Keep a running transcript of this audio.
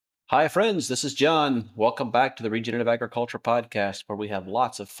Hi, friends. This is John. Welcome back to the Regenerative Agriculture Podcast, where we have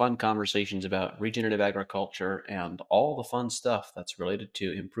lots of fun conversations about regenerative agriculture and all the fun stuff that's related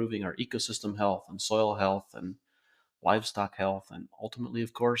to improving our ecosystem health and soil health and livestock health, and ultimately,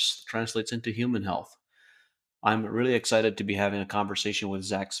 of course, translates into human health. I'm really excited to be having a conversation with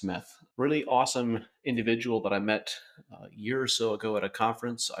Zack Smith, really awesome individual that I met a year or so ago at a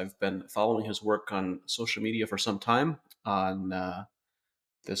conference. I've been following his work on social media for some time on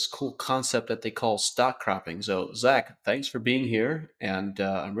this cool concept that they call stock cropping. So, Zach, thanks for being here, and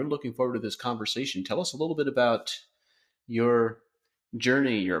I'm really looking forward to this conversation. Tell us a little bit about your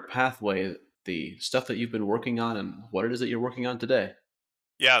journey, your pathway, the stuff that you've been working on, and what it is that you're working on today.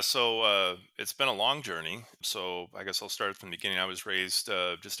 Yeah, so it's been a long journey. So I guess I'll start from the beginning. I was raised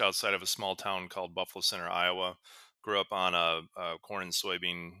just outside of a small town called Buffalo Center, Iowa. Grew up on a corn and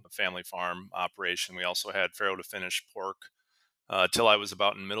soybean family farm operation. We also had farrow to finish pork till I was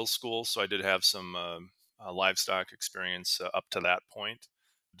about in middle school. So I did have some livestock experience up to that point.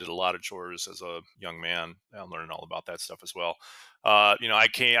 Did a lot of chores as a young man. I learned all about that stuff as well.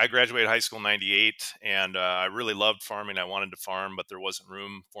 I graduated high school in '98, and I really loved farming. I wanted to farm, but there wasn't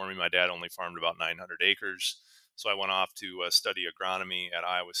room for me. My dad only farmed about 900 acres, so I went off to study agronomy at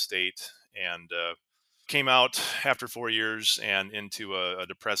Iowa State, and came out after 4 years and into a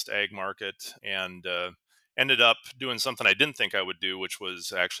depressed ag market, and ended up doing something I didn't think I would do, which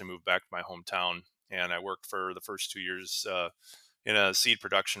was actually move back to my hometown. And I worked for the first 2 years in a seed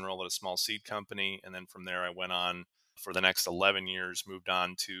production role at a small seed company. And then from there, I went on for the next 11 years, moved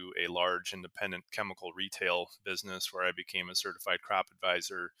on to a large independent chemical retail business where I became a certified crop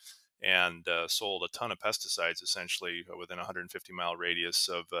advisor and sold a ton of pesticides essentially within a 150-mile radius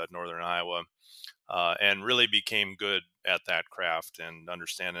of northern Iowa, and really became good at that craft and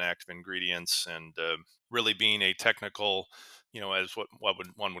understanding active ingredients and really being a technical, as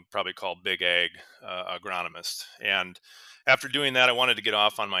one would probably call big ag agronomist. And after doing that, I wanted to get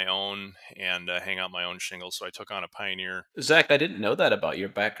off on my own and hang out my own shingles. So I took on a Pioneer. Zach, I didn't know that about your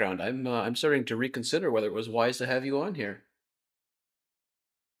background. I'm starting to reconsider whether it was wise to have you on here.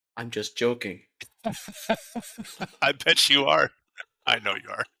 I'm just joking. I bet you are. I know you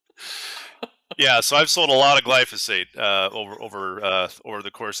are. Yeah, so I've sold a lot of glyphosate over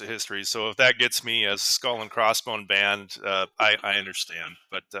the course of history. So if that gets me as skull and crossbone band, I understand.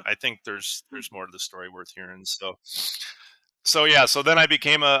 But I think there's more to the story worth hearing. So yeah, so then I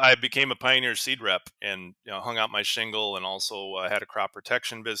became a Pioneer seed rep, and hung out my shingle, and also had a crop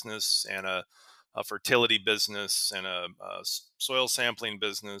protection business and a fertility business and a soil sampling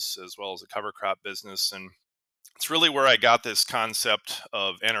business as well as a cover crop business. And it's really where I got this concept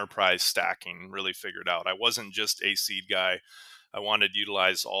of enterprise stacking really figured out. I wasn't just a seed guy. I wanted to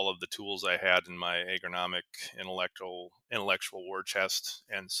utilize all of the tools I had in my agronomic intellectual war chest.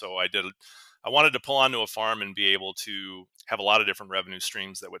 And so I wanted to pull onto a farm and be able to have a lot of different revenue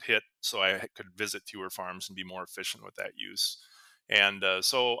streams that would hit so I could visit fewer farms and be more efficient with that use. And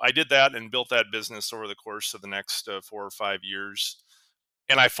so I did that and built that business over the course of the next 4 or 5 years,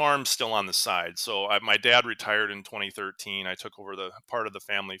 and I farmed still on the side. So my dad retired in 2013. I took over the part of the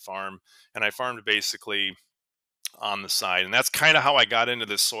family farm, and I farmed basically on the side. And that's kind of how I got into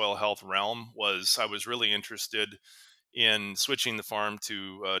this soil health realm. Was I was really interested in switching the farm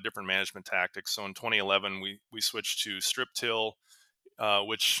to different management tactics. So in 2011, we switched to strip till,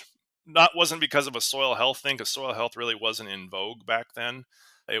 which not wasn't because of a soil health thing, because soil health really wasn't in vogue back then.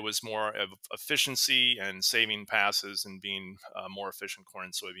 It was more of efficiency and saving passes and being a more efficient corn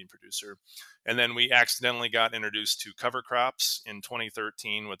and soybean producer. And then we accidentally got introduced to cover crops in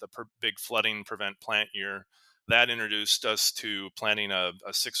 2013 with a big flooding prevent plant year. That introduced us to planting a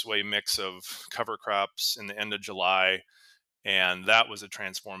six-way mix of cover crops in the end of July, and that was a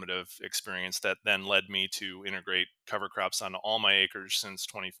transformative experience that then led me to integrate cover crops onto all my acres since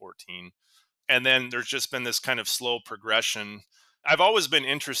 2014. And then there's just been this kind of slow progression. I've always been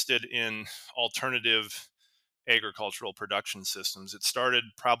interested in alternative agricultural production systems. It started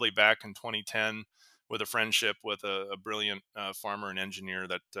probably back in 2010 with a friendship with a brilliant farmer and engineer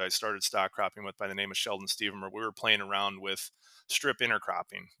that I started stock cropping with by the name of Sheldon Stevermer. We were playing around with strip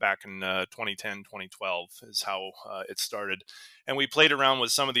intercropping back in 2010, 2012 is how it started. And we played around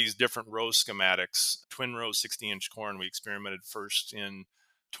with some of these different row schematics, twin row 60-inch corn. We experimented first in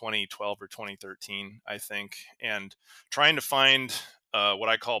 2012 or 2013, I think, and trying to find what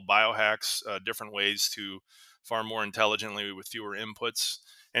I call biohacks, different ways to farm more intelligently with fewer inputs.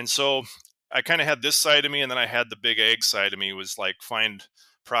 And so I kind of had this side of me, and then I had the big egg side of me, was like find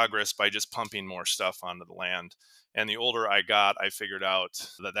progress by just pumping more stuff onto the land. And the older I got, I figured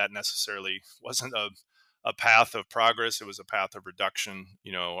out that that necessarily wasn't a path of progress. It was a path of reduction.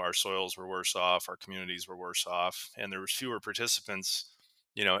 Our soils were worse off, our communities were worse off, and there was fewer participants,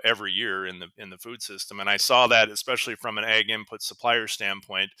 every year in the food system. And I saw that, especially from an ag input supplier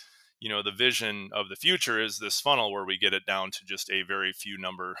standpoint. The vision of the future is this funnel where we get it down to just a very few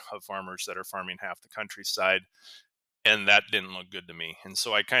number of farmers that are farming half the countryside, and that didn't look good to me. And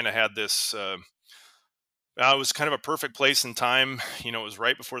so I kind of had this. It was kind of a perfect place and time. It was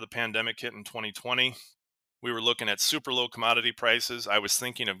right before the pandemic hit in 2020. We were looking at super low commodity prices. I was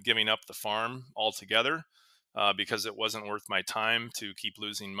thinking of giving up the farm altogether, because it wasn't worth my time to keep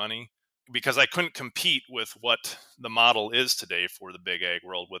losing money, because I couldn't compete with what the model is today for the big ag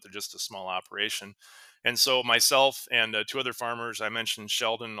world with just a small operation. And so myself and two other farmers, I mentioned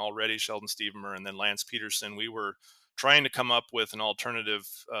Sheldon already, Sheldon Stevermer, and then Lance Peterson, we were trying to come up with an alternative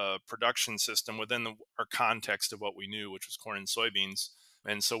production system within our context of what we knew, which was corn and soybeans.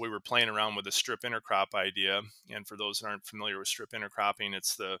 And so we were playing around with the strip intercrop idea. And for those that aren't familiar with strip intercropping,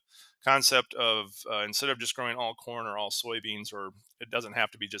 it's the concept of instead of just growing all corn or all soybeans, or it doesn't have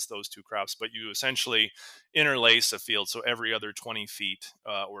to be just those two crops, but you essentially interlace a field. So every other 20 feet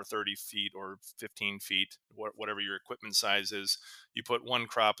or 30 feet or 15 feet, whatever your equipment size is, you put one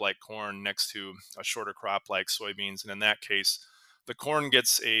crop like corn next to a shorter crop like soybeans. And in that case, the corn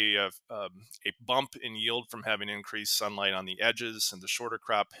gets a bump in yield from having increased sunlight on the edges, and the shorter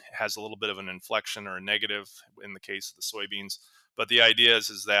crop has a little bit of an inflection or a negative in the case of the soybeans. But the idea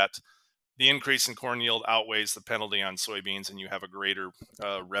is that the increase in corn yield outweighs the penalty on soybeans, and you have a greater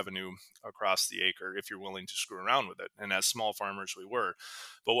revenue across the acre if you're willing to screw around with it. And as small farmers, we were.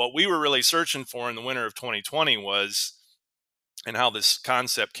 But what we were really searching for in the winter of 2020 was, and how this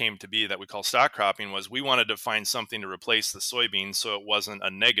concept came to be that we call stock cropping, was we wanted to find something to replace the soybeans so it wasn't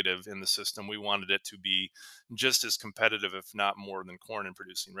a negative in the system. We wanted it to be just as competitive, if not more, than corn in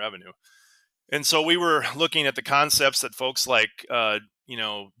producing revenue. And so we were looking at the concepts that folks like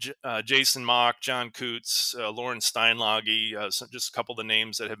Jason Mock, John Coots, Lauren Steinlage, so just a couple of the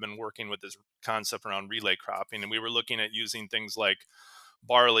names that have been working with this concept around relay cropping. And we were looking at using things like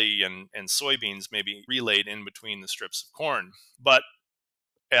barley and soybeans maybe relayed in between the strips of corn. But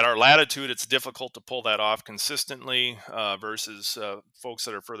at our latitude, it's difficult to pull that off consistently versus folks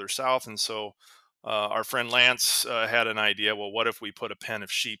that are further south. And so our friend Lance had an idea. Well, what if we put a pen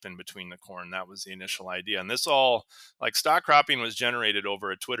of sheep in between the corn? That was the initial idea. And this all, like, stock cropping was generated over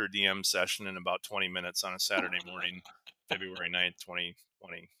a Twitter DM session in about 20 minutes on a Saturday morning, February 9th,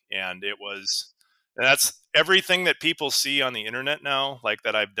 2020. And that's everything that people see on the internet now, like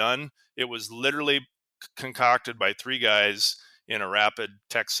that I've done. It was literally concocted by three guys in a rapid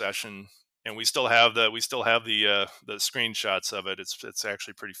text session, and we still have the screenshots of it. It's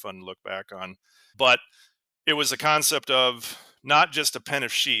actually pretty fun to look back on. But it was a concept of not just a pen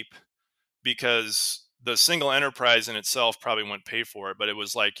of sheep, because the single enterprise in itself probably wouldn't pay for it, but it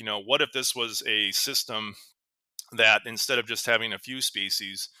was like, what if this was a system that instead of just having a few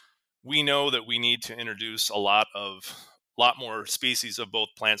species, we know that we need to introduce a lot more species of both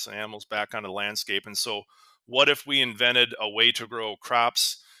plants and animals back onto the landscape. And so what if we invented a way to grow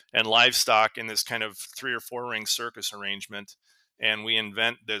crops and livestock in this kind of 3 or 4 ring circus arrangement, and we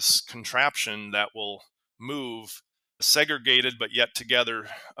invent this contraption that will move segregated but yet together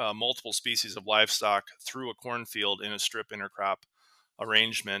multiple species of livestock through a cornfield in a strip intercrop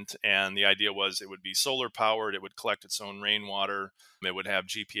arrangement. And the idea was it would be solar powered, it would collect its own rainwater, it would have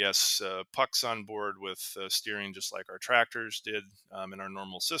GPS pucks on board with steering just like our tractors did in our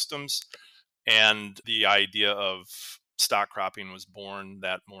normal systems. And the idea of stock cropping was born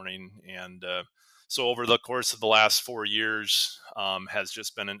that morning. And so over the course of the last 4 years has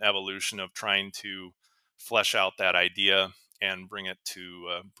just been an evolution of trying to flesh out that idea and bring it to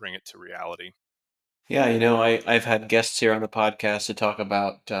reality. Yeah, I've had guests here on the podcast to talk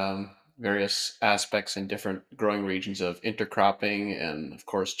about various aspects in different growing regions of intercropping. And of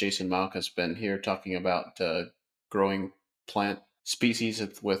course, Jason Malk has been here talking about growing plant species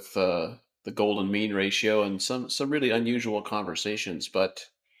with the golden mean ratio and some really unusual conversations. But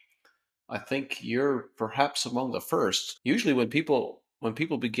I think you're perhaps among the first. Usually when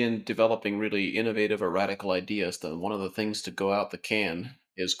people begin developing really innovative or radical ideas, then one of the things to go out the can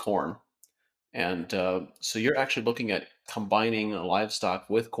is corn. And so you're actually looking at combining livestock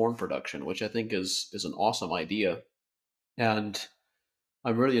with corn production, which I think is an awesome idea. And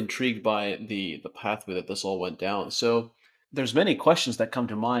I'm really intrigued by the pathway that this all went down. So there's many questions that come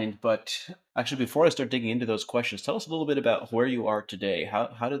to mind, but actually before I start digging into those questions, tell us a little bit about where you are today.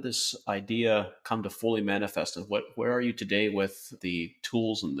 How did this idea come to fully manifest, and where are you today with the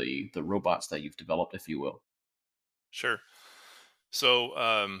tools and the robots that you've developed, if you will? Sure.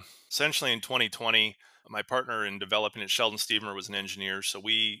 So essentially in 2020, My partner in developing it, Sheldon Stevermer, was an engineer. So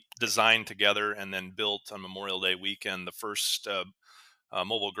we designed together and then built on Memorial Day weekend the first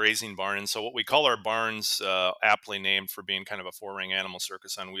mobile grazing barn. And so what we call our barns, aptly named for being kind of a four-ring animal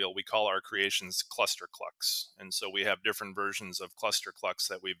circus on wheel, we call our creations Cluster Clucks. And so we have different versions of Cluster Clucks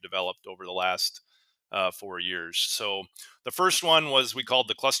that we've developed over the last 4 years. So the first one was we called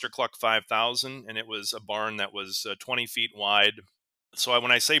the Cluster Cluck 5000, and it was a barn that was 20 feet wide. So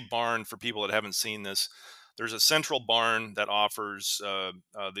when I say barn, for people that haven't seen this, there's a central barn that offers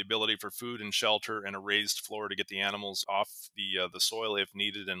the ability for food and shelter and a raised floor to get the animals off the soil if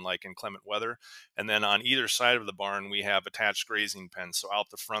needed in like inclement weather. And then on either side of the barn, we have attached grazing pens. So out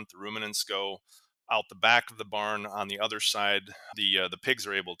the front, the ruminants go. Out the back of the barn, on the other side, the pigs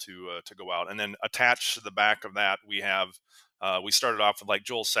are able to go out. And then attached to the back of that, we started off with like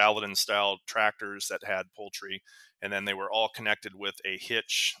Joel Salatin style tractors that had poultry, and then they were all connected with a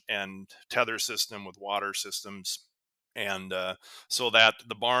hitch and tether system with water systems. And so that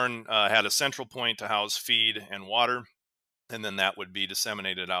the barn had a central point to house feed and water, and then that would be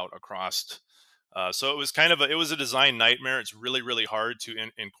disseminated out across. So it was it was a design nightmare. It's really, really hard to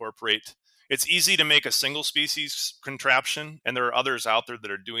incorporate. It's easy to make a single species contraption, and there are others out there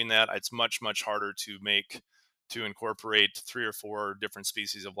that are doing that. It's much, much harder to incorporate three or four different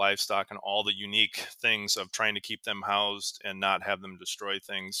species of livestock and all the unique things of trying to keep them housed and not have them destroy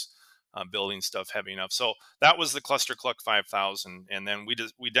things, building stuff heavy enough. So that was the Cluster Cluck 5000, and then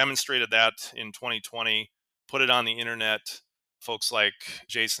we demonstrated that in 2020, put it on the internet. Folks like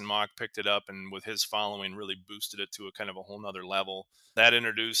Jason Mock picked it up, and with his following really boosted it to a kind of a whole nother level. That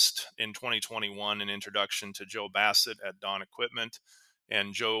introduced in 2021 an introduction to Joe Bassett at Dawn Equipment,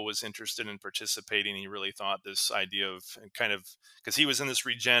 and Joe was interested in participating. He really thought this idea of kind of, because he was in this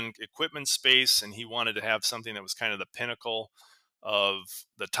regen equipment space and he wanted to have something that was kind of the pinnacle of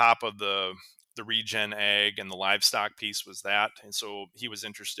the top of the regen ag, and the livestock piece was that. And so he was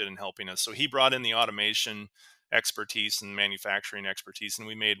interested in helping us. So he brought in the automation expertise and manufacturing expertise, and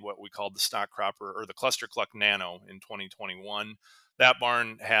we made what we called the stock cropper, or the Cluster Cluck Nano, in 2021. That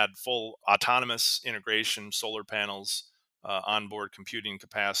barn had full autonomous integration, solar panels, onboard computing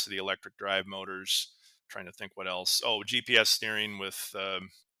capacity, electric drive motors. Trying to think what else. Oh, GPS steering with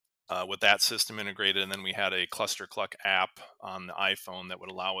that system integrated, and then we had a Cluster Cluck app on the iPhone that would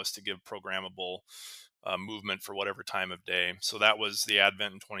allow us to give programmable movement for whatever time of day. So that was the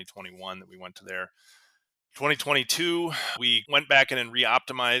advent in 2021 that we went to there. 2022, we went back in and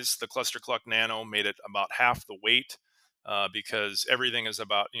re-optimized the Cluster Cluck Nano, made it about half the weight, because everything is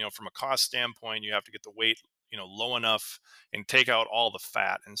about, from a cost standpoint, you have to get the weight, low enough and take out all the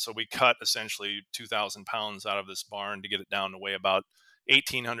fat. And so we cut essentially 2,000 pounds out of this barn to get it down to weigh about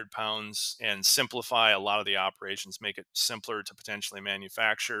 1,800 pounds and simplify a lot of the operations, make it simpler to potentially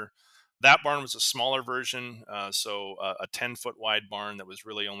manufacture. That barn was a smaller version, a 10-foot wide barn that was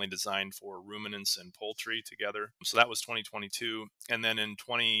really only designed for ruminants and poultry together. So that was 2022. And then in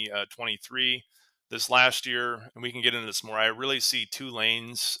 2023, this last year, and we can get into this more, I really see two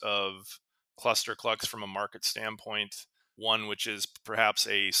lanes of cluster clucks from a market standpoint. One, which is perhaps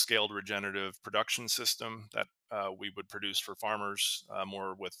a scaled regenerative production system that we would produce for farmers,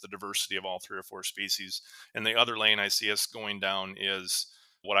 more with the diversity of all three or four species. And the other lane I see us going down is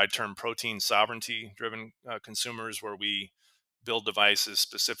what I term protein sovereignty driven consumers, where we build devices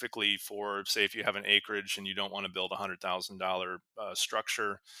specifically for, say, if you have an acreage and you don't want to build $100,000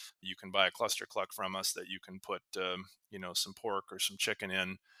 structure, you can buy a cluster cluck from us that you can put, some pork or some chicken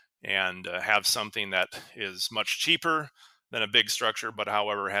in, and have something that is much cheaper than a big structure, but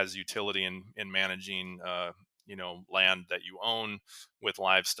however has utility in managing, land that you own with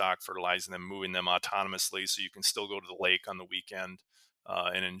livestock, fertilizing them, moving them autonomously, so you can still go to the lake on the weekend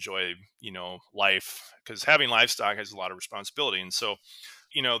and enjoy, life, because having livestock has a lot of responsibility. And so,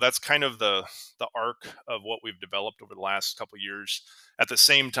 that's kind of the arc of what we've developed over the last couple of years. At the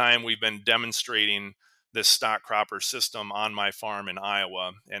same time, we've been demonstrating this stock cropper system on my farm in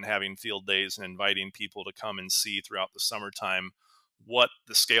Iowa, and having field days and inviting people to come and see throughout the summertime what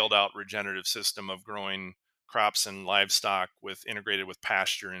the scaled out regenerative system of growing crops and livestock with integrated with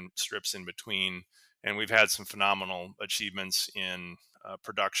pasture and strips in between. And we've had some phenomenal achievements in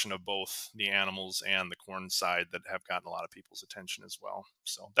production of both the animals and the corn side that have gotten a lot of people's attention as well.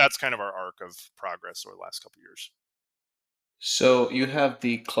 So that's kind of our arc of progress over the last couple of years. So you have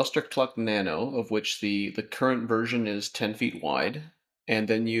the Cluster Cluck Nano, of which the current version is 10 feet wide, and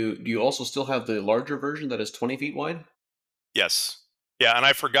then you do you also still have the larger version that is 20 feet wide? Yes. Yeah, and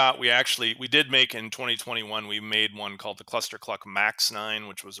I forgot, we did make in 2021, we made one called the Cluster Cluck Max 9,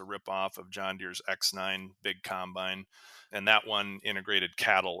 which was a ripoff of John Deere's X9 big combine. and that one integrated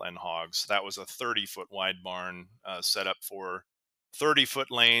cattle and hogs. That was a 30-foot wide barn set up for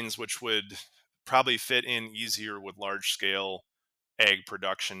 30-foot lanes, which would probably fit in easier with large scale ag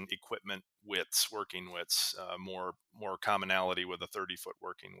production equipment widths, working widths, more commonality with a 30-foot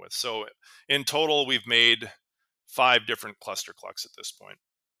working width. So in total, we've made 5 different cluster clucks at this point.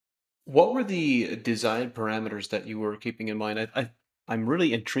 What were the design parameters that you were keeping in mind? I'm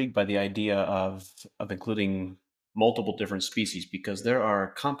really intrigued by the idea of including multiple different species because there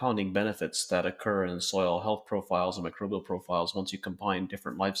are compounding benefits that occur in soil health profiles and microbial profiles once you combine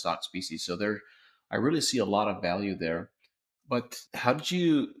different livestock species. So there, I really see a lot of value there. But how did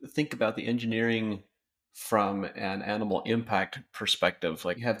you think about the engineering from an animal impact perspective?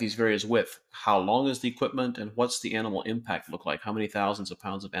 Like you have these various width. How long is the equipment and what's the animal impact look like? How many thousands of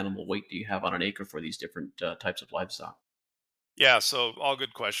pounds of animal weight do you have on an acre for these different types of livestock? Yeah, so all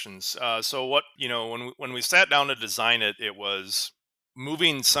good questions. So what when we sat down to design it, it was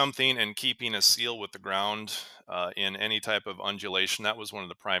moving something and keeping a seal with the ground in any type of undulation. That was one of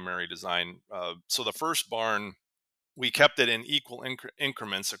the primary design. So the first barn, we kept it in equal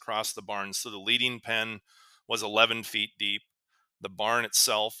increments across the barn. So the leading pen was 11 feet deep. The barn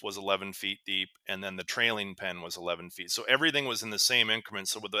itself was 11 feet deep, and then the trailing pen was 11 feet. So everything was in the same increment.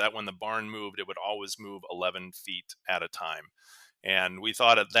 So with that, when the barn moved, it would always move 11 feet at a time. And we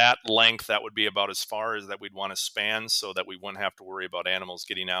thought at that length, that would be about as far as that we'd want to span so that we wouldn't have to worry about animals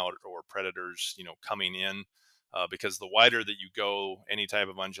getting out or predators, coming in. Because the wider that you go, any type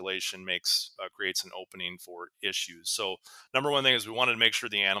of undulation creates an opening for issues. So number one thing is we wanted to make sure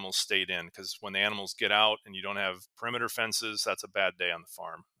the animals stayed in, because when the animals get out and you don't have perimeter fences, that's a bad day on the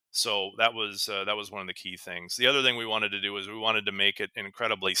farm. So that was one of the key things. The other thing we wanted to do is we wanted to make it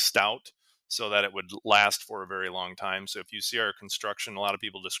incredibly stout so that it would last for a very long time. So if you see our construction, a lot of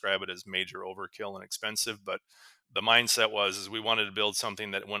people describe it as major overkill and expensive, but the mindset was is we wanted to build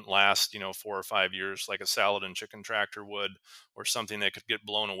something that wouldn't last 4 or 5 years like a salad and chicken tractor would, or something that could get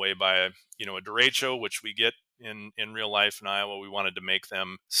blown away by a derecho, which we get in real life in Iowa. We wanted to make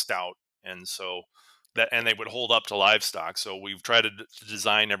them stout, and so and they would hold up to livestock. So we've tried to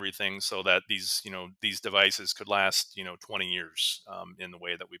design everything so that these devices could last 20 years in the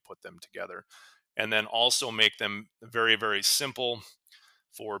way that we put them together, and then also make them very, very simple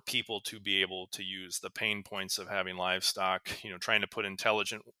for people to be able to use. The pain points of having livestock, trying to put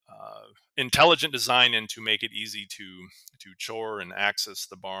intelligent design in to make it easy to chore and access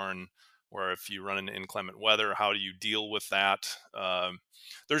the barn, or if you run into inclement weather, how do you deal with that?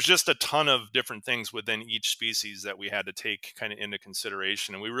 There's just a ton of different things within each species that we had to take kind of into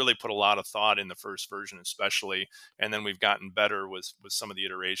consideration, and we really put a lot of thought in the first version especially, and then we've gotten better with some of the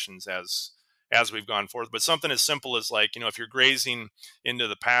iterations as we've gone forth. But something as simple as, like, if you're grazing into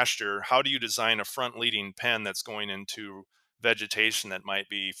the pasture, how do you design a front leading pen that's going into vegetation that might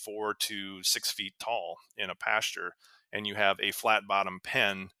be 4 to 6 feet tall in a pasture, and you have a flat bottom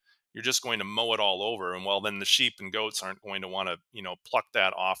pen? You're just going to mow it all over, and well, then the sheep and goats aren't going to want to pluck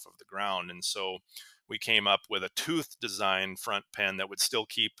that off of the ground. And so we came up with a tooth design front pen that would still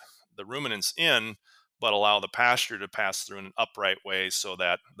keep the ruminants in, but allow the pasture to pass through in an upright way so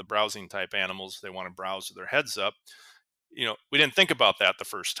that the browsing type animals, they want to browse with their heads up. We didn't think about that the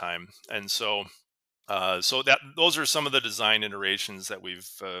first time. And so that those are some of the design iterations that we've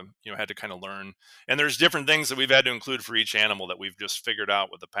had to kind of learn. And there's different things that we've had to include for each animal that we've just figured out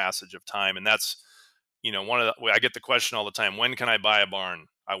with the passage of time. And that's I get the question all the time: when can I buy a barn?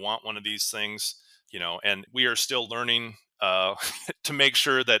 I want one of these things. And we are still learning to make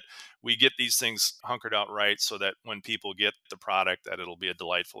sure that we get these things hunkered out right, so that when people get the product, that it'll be a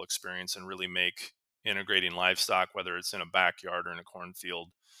delightful experience and really make integrating livestock, whether it's in a backyard or in a cornfield,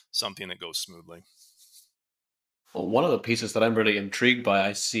 something that goes smoothly. Well, one of the pieces that I'm really intrigued by,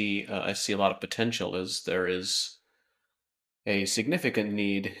 I see a lot of potential is there is a significant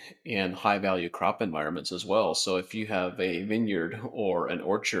need in high value crop environments as well. So if you have a vineyard or an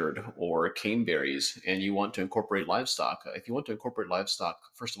orchard or caneberries and you want to incorporate livestock, if you want to incorporate livestock,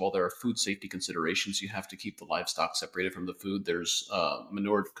 first of all, there are food safety considerations. You have to keep the livestock separated from the food. There's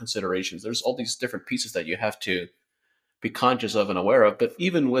manure considerations. There's all these different pieces that you have to be conscious of and aware of. But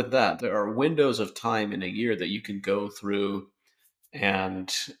even with that, there are windows of time in a year that you can go through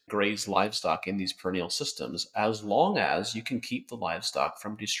and graze livestock in these perennial systems as long as you can keep the livestock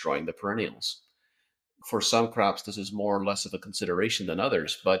from destroying the perennials. For some crops, this is more or less of a consideration than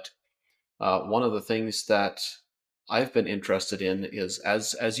others, but one of the things that I've been interested in is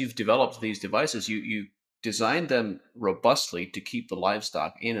as you've developed these devices, you design them robustly to keep the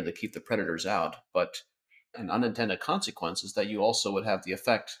livestock in and to keep the predators out. But an unintended consequence is that you also would have the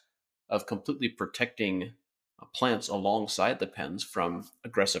effect of completely protecting plants alongside the pens from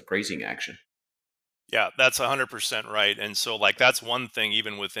aggressive grazing action. Yeah, that's 100% right. And so, like, that's one thing,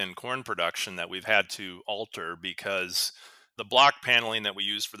 even within corn production, that we've had to alter because the block paneling that we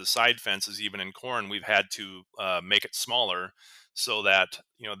use for the side fences, even in corn, we've had to make it smaller so that,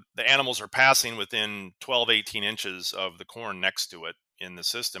 the animals are passing within 12, 18 inches of the corn next to it in the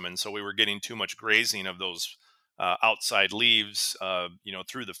system. And so we were getting too much grazing of those outside leaves,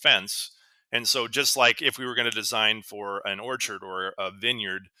 through the fence. And so, just like if we were going to design for an orchard or a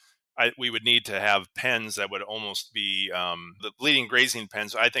vineyard, we would need to have pens that would almost be the leading grazing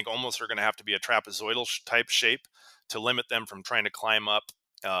pens. I think almost are going to have to be a trapezoidal type shape to limit them from trying to climb up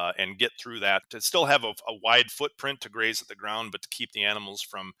and get through that. To still have a wide footprint to graze at the ground, but to keep the animals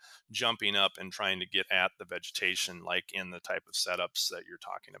from jumping up and trying to get at the vegetation, like in the type of setups that you're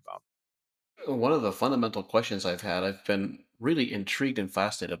talking about. One of the fundamental questions I've been really intrigued and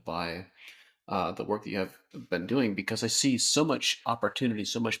fascinated by the work that you have been doing because I see so much opportunity,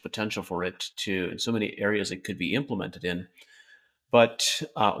 so much potential for it to, in so many areas it could be implemented in. But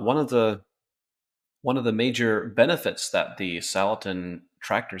one of the major benefits that the Salatin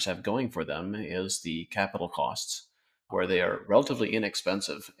tractors have going for them is the capital costs, where they are relatively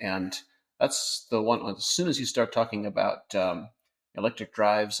inexpensive. And that's the one, as soon as you start talking about electric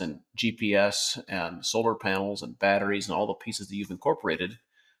drives and GPS and solar panels and batteries and all the pieces that you've incorporated,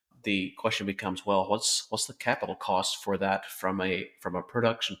 the question becomes, well, what's the capital cost for that from a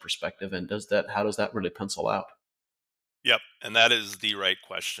production perspective, and does that how does that really pencil out? Yep, and that is the right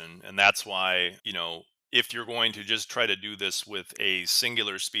question. And that's why, if you're going to just try to do this with a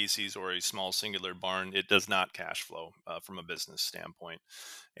singular species or a small singular barn, it does not cash flow from a business standpoint.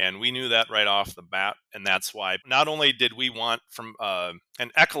 And we knew that right off the bat. And that's why not only did we want from an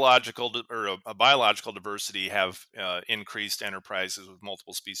or a biological diversity have increased enterprises with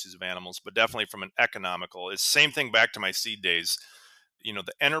multiple species of animals, but definitely from an economical, it's same thing back to my seed days. The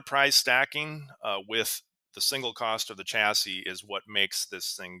enterprise stacking with the single cost of the chassis is what makes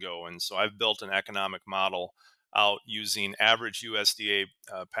this thing go. And so I've built an economic model out using average USDA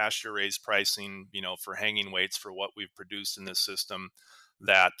pasture raised pricing, for hanging weights for what we've produced in this system.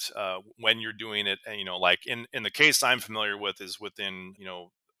 That when you're doing it, and, like in the case I'm familiar with is within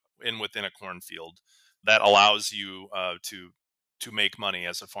a cornfield, that allows you to make money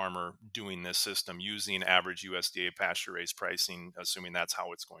as a farmer doing this system using average USDA pasture raised pricing, assuming that's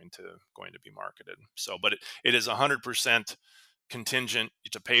how it's going to be marketed. So, but it is 100% contingent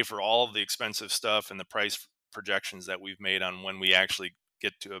to pay for all of the expensive stuff and the price projections that we've made on when we actually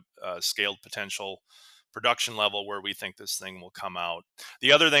get to a scaled potential production level where we think this thing will come out.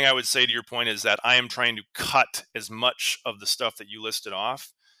 The other thing I would say to your point is that I am trying to cut as much of the stuff that you listed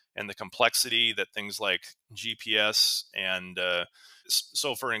off and the complexity that things like GPS and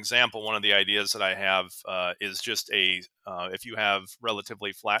so, for example, one of the ideas that I have is just if you have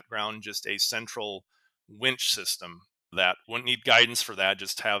relatively flat ground, just a central winch system that wouldn't need guidance for that.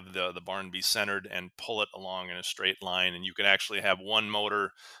 Just have the barn be centered and pull it along in a straight line, and you could actually have one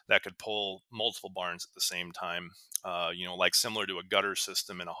motor that could pull multiple barns at the same time. Like similar to a gutter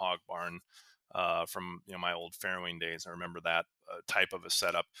system in a hog barn from my old farrowing days. I remember that type of a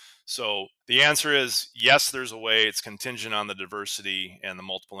setup. So the answer is yes, there's a way. It's contingent on the diversity and the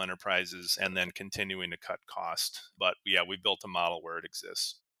multiple enterprises, and then continuing to cut cost. But yeah, we built a model where it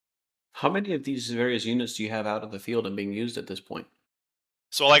exists. How many of these various units do you have out in the field and being used at this point?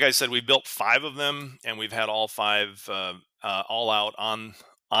 So, like I said, we built five of them, and we've had all five all out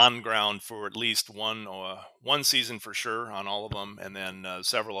on ground for at least one season for sure on all of them, and then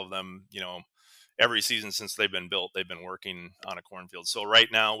several of them, every season since they've been built, they've been working on a cornfield. So right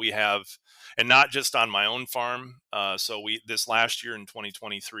now we have, and not just on my own farm. So we this last year in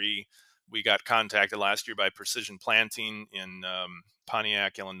 2023, we got contacted last year by Precision Planting in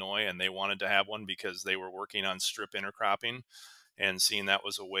Pontiac, Illinois, and they wanted to have one because they were working on strip intercropping and seeing that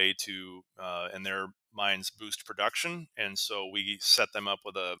was a way to, in their minds, boost production. And so we set them up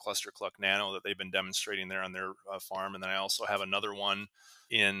with a Cluster Cluck Nano that they've been demonstrating there on their farm. And then I also have another one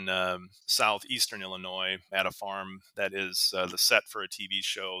in southeastern Illinois at a farm that is the set for a TV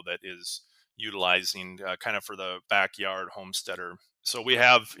show that is utilizing kind of for the backyard homesteader. So we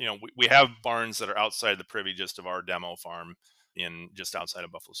have, we have barns that are outside the privy just of our demo farm in just outside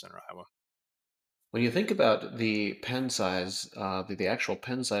of Buffalo Center, Iowa. When you think about the pen size, the actual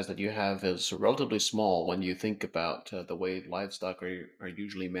pen size that you have is relatively small when you think about the way livestock are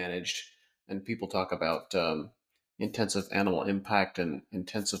usually managed. And people talk about intensive animal impact and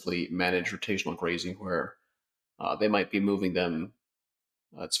intensively managed rotational grazing, where they might be moving them.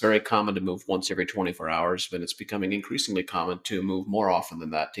 It's very common to move once every 24 hours, but it's becoming increasingly common to move more often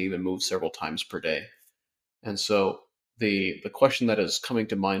than that, to even move several times per day. And so the question that is coming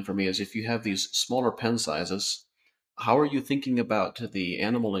to mind for me is, if you have these smaller pen sizes, how are you thinking about the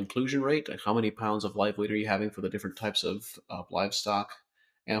animal inclusion rate? Like, how many pounds of live weight are you having for the different types of livestock?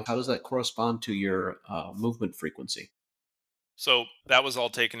 And how does that correspond to your movement frequency? So that was all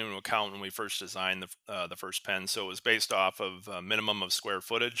taken into account when we first designed the first pen. So it was based off of a minimum of square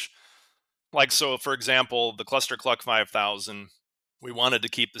footage. Like, so for example, the Cluster Cluck 5000, we wanted to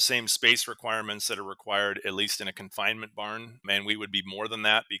keep the same space requirements that are required, at least in a confinement barn. And we would be more than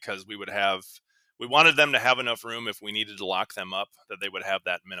that because we wanted them to have enough room if we needed to lock them up, that they would have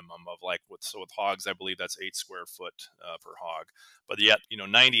that minimum of like, with hogs, I believe that's 8 square foot per hog. But yet,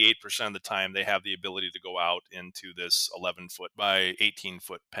 98% of the time they have the ability to go out into this 11 foot by 18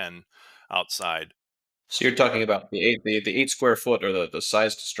 foot pen outside. So you're talking about the 8 square foot, or the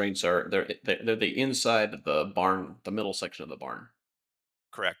size constraints are they're the inside of the barn, the middle section of the barn.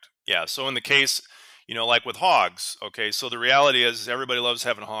 Correct. Yeah. So in the case, like with hogs, okay. So the reality is everybody loves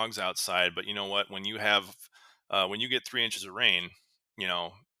having hogs outside, but you know what? When you get 3 inches of rain, you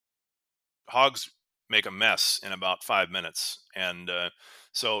know, hogs make a mess in about 5 minutes, and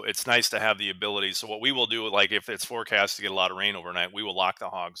so it's nice to have the ability. So what we will do, like if it's forecast to get a lot of rain overnight, we will lock the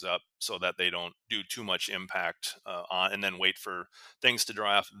hogs up so that they don't do too much impact on, and then wait for things to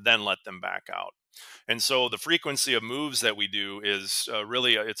dry off, then let them back out. And so the frequency of moves that we do is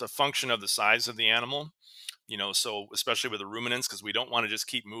really it's a function of the size of the animal. So especially with the ruminants, because we don't want to just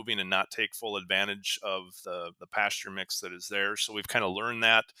keep moving and not take full advantage of the pasture mix that is there. So we've kind of learned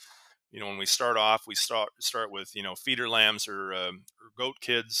that. When we start off, we start with feeder lambs or goat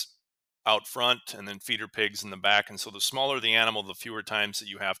kids out front, and then feeder pigs in the back. And so the smaller the animal, the fewer times that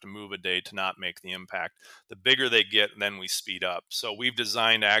you have to move a day to not make the impact. The bigger they get, then we speed up. So we've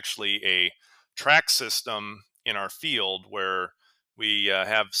designed actually a track system in our field where we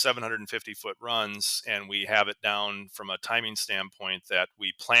have 750-foot runs, and we have it down from a timing standpoint that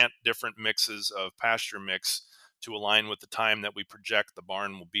we plant different mixes of pasture mix to align with the time that we project the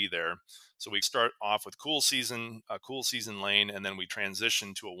barn will be there. So we start off with a cool season lane, and then we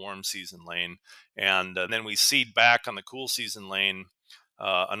transition to a warm season lane, and then we seed back on the cool season lane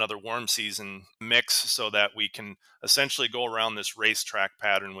another warm season mix, so that we can essentially go around this racetrack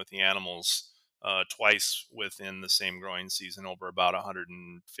pattern with the animals twice within the same growing season over about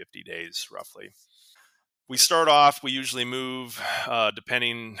 150 days roughly. We start off, we usually move,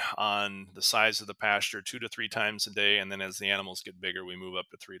 depending on the size of the pasture, 2 to 3 times a day. And then as the animals get bigger, we move up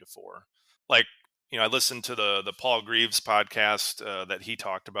to 3 to 4. Like, I listened to the Paul Greaves podcast that he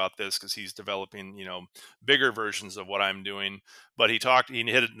talked about this because he's developing, bigger versions of what I'm doing. But he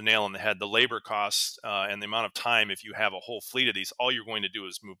hit it the nail on the head. The labor costs and the amount of time, if you have a whole fleet of these, all you're going to do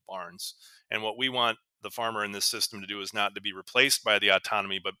is move barns. And what we want the farmer in this system to do is not to be replaced by the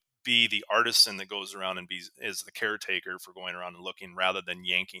autonomy, but be the artisan that goes around and is the caretaker for going around and looking rather than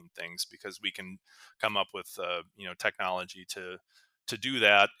yanking things, because we can come up with technology to do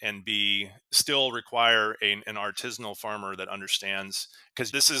that and be still require an artisanal farmer that understands,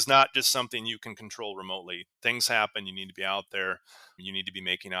 because this is not just something you can control remotely. Things happen, you need to be out there, you need to be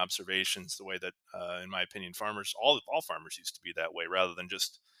making observations the way that in my opinion farmers, all farmers used to be that way, rather than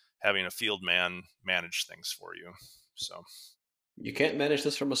just having a field man manage things for you. So You can't manage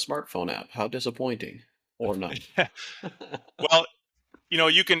this from a smartphone app. How disappointing. Or not. well,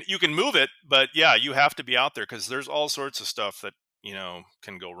 you can move it, but yeah, you have to be out there because there's all sorts of stuff that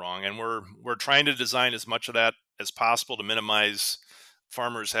can go wrong, and we're trying to design as much of that as possible to minimize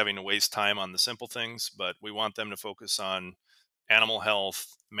farmers having to waste time on the simple things, but we want them to focus on animal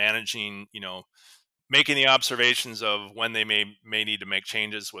health, managing, making the observations of when they may need to make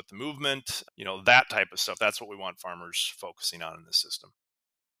changes with the movement, that type of stuff. That's what we want farmers focusing on in this system.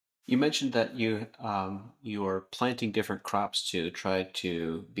 You mentioned that you are planting different crops to try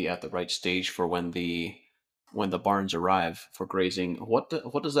to be at the right stage for when the barns arrive for grazing. What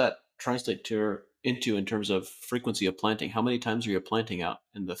does that translate to into in terms of frequency of planting? How many times are you planting out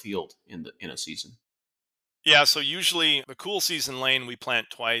in the field in a season? Yeah, so usually the cool season lane we plant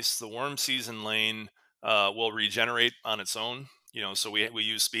twice. The warm season lane will regenerate on its own. So we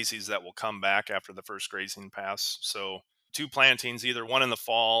use species that will come back after the first grazing pass. So two plantings, either one in the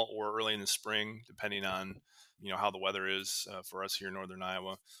fall or early in the spring, depending on how the weather is for us here in northern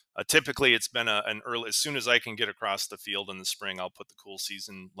Iowa. Typically, it's been an early. As soon as I can get across the field in the spring, I'll put the cool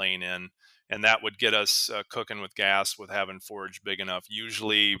season lane in, and that would get us cooking with gas with having forage big enough.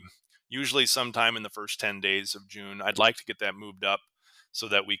 Usually sometime in the first 10 days of June. I'd like to get that moved up so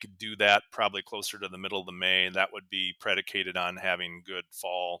that we could do that probably closer to the middle of the May. That would be predicated on having good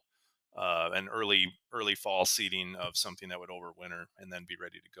fall and early fall seeding of something that would overwinter and then be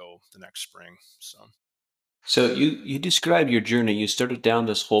ready to go the next spring. So So you describe your journey. You started down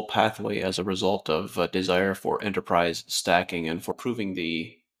this whole pathway as a result of a desire for enterprise stacking and for proving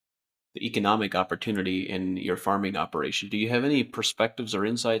the economic opportunity in your farming operation. Do you have any perspectives or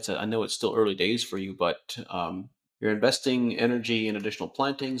insights? I know it's still early days for you, but you're investing energy in additional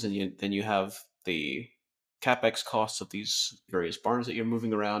plantings, and then you have the capex costs of these various barns that you're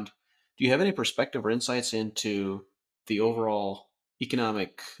moving around. Do you have any perspective or insights into the overall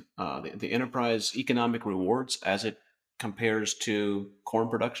economic, the enterprise economic rewards as it compares to corn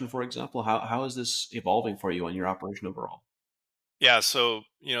production, for example? How is this evolving for you on your operation overall? Yeah, so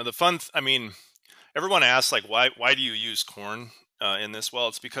the I mean, everyone asks like, why do you use corn in this? Well,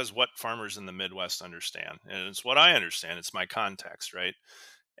 it's because what farmers in the Midwest understand, and it's what I understand. It's my context, right?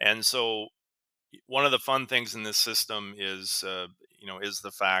 And so one of the fun things in this system is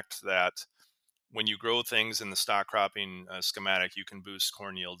the fact that when you grow things in the stock cropping schematic, you can boost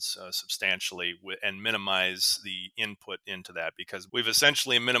corn yields substantially and minimize the input into that, because we've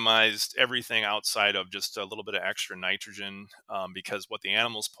essentially minimized everything outside of just a little bit of extra nitrogen, because what the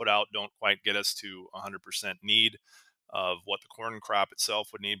animals put out don't quite get us to 100% need of what the corn crop itself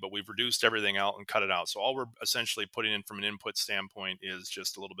would need, but we've reduced everything out and cut it out. So all we're essentially putting in from an input standpoint is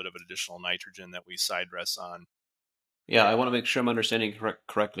just a little bit of additional nitrogen that we side dress on. Yeah, I want to make sure I'm understanding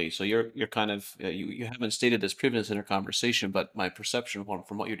correctly. So you're kind of you haven't stated this previously in our conversation, but my perception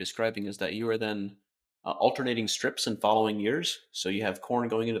from what you're describing is that you are then alternating strips in following years. So you have corn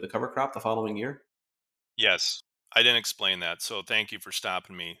going into the cover crop the following year. Yes, I didn't explain that. So thank you for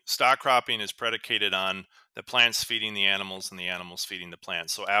stopping me. Stock cropping is predicated on the plants feeding the animals and the animals feeding the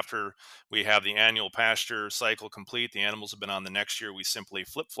plants. So after we have the annual pasture cycle complete, the animals have been on the next year, we simply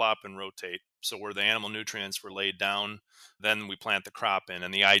flip flop and rotate. So where the animal nutrients were laid down, then we plant the crop in.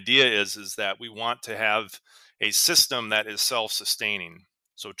 And the idea is that we want to have a system that is self-sustaining.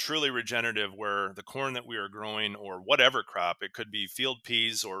 So truly regenerative, where the corn that we are growing, or whatever crop, it could be field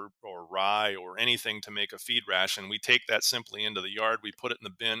peas or rye or anything to make a feed ration. We take that simply into the yard. We put it in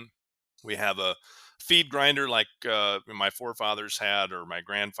the bin. We have a feed grinder like my forefathers had or my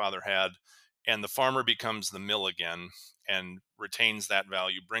grandfather had, and the farmer becomes the mill again and retains that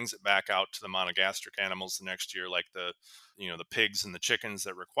value, brings it back out to the monogastric animals the next year, like the pigs and the chickens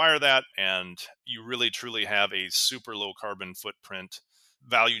that require that. And you really truly have a super low carbon footprint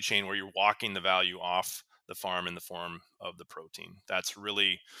value chain where you're walking the value off the farm in the form of the protein. That's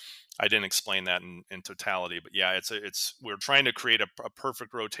really, I didn't explain that in totality, but yeah, we're trying to create a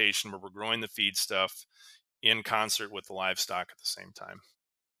perfect rotation where we're growing the feed stuff in concert with the livestock at the same time.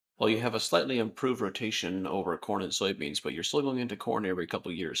 Well, you have a slightly improved rotation over corn and soybeans, but you're still going into corn every couple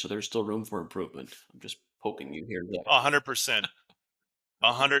of years, so there's still room for improvement. I'm just poking you here and there. 100%.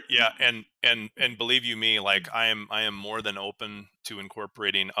 100, yeah, and believe you me, like I am more than open to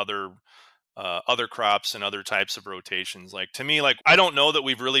incorporating other crops and other types of rotations. Like, to me, like, I don't know that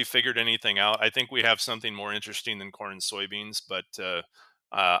we've really figured anything out. I think we have something more interesting than corn and soybeans, but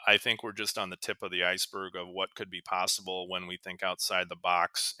I think we're just on the tip of the iceberg of what could be possible when we think outside the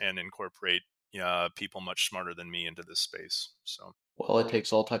box and incorporate people much smarter than me into this space. So Well, it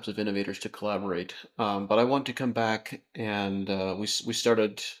takes all types of innovators to collaborate. But I want to come back and we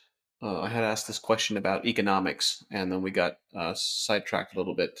started. I had asked this question about economics, and then we got sidetracked a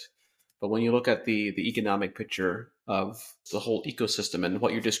little bit. But when you look at the economic picture of the whole ecosystem, and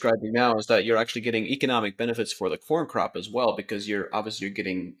what you're describing now is that you're actually getting economic benefits for the corn crop as well, because you're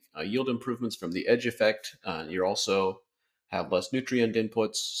getting yield improvements from the edge effect. You're also have less nutrient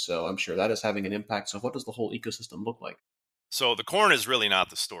inputs, so I'm sure that is having an impact. So, what does the whole ecosystem look like? So the corn is really not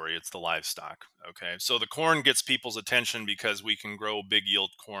the story, it's the livestock. Okay. So the corn gets people's attention because we can grow big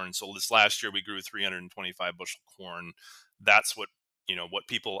yield corn. So this last year we grew 325 bushel corn. That's what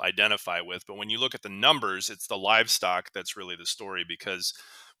people identify with. But when you look at the numbers, it's the livestock that's really the story, because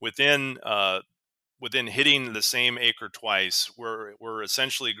within within hitting the same acre twice, we're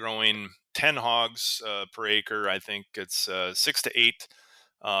essentially growing 10 hogs per acre. I think it's 6 to 8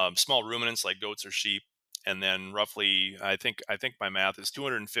 small ruminants like goats or sheep, and then roughly, I think my math is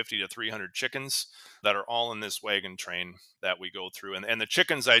 250 to 300 chickens that are all in this wagon train that we go through. And the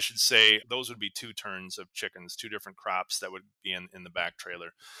chickens, I should say, those would be two turns of chickens, two different crops that would be in the back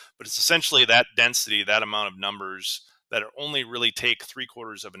trailer. But it's essentially that density, that amount of numbers that only really take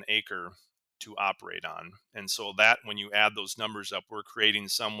 3/4 of an acre to operate on. And so that, when you add those numbers up, we're creating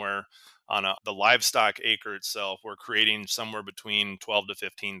somewhere on the livestock acre itself, we're creating somewhere between 12 to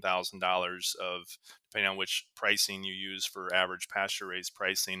 $15,000 of, depending on which pricing you use for average pasture raised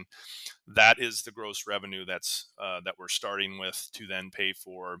pricing. That is the gross revenue that we're starting with to then pay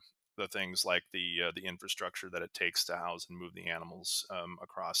for the things like the infrastructure that it takes to house and move the animals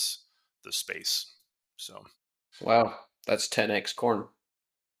across the space. So Wow, that's 10x corn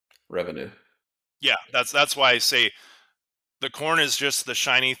revenue. Yeah, that's why I say the corn is just the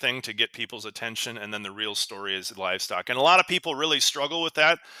shiny thing to get people's attention, and then the real story is livestock. And a lot of people really struggle with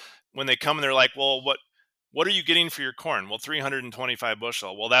that when they come and they're like, "Well, what are you getting for your corn?" Well, 325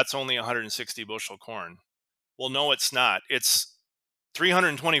 bushel. Well, that's only 160 bushel corn. Well, no, it's not. It's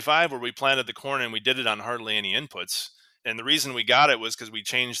 325 where we planted the corn and we did it on hardly any inputs. And the reason we got it was because we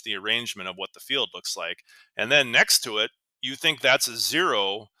changed the arrangement of what the field looks like. And then next to it, you think that's a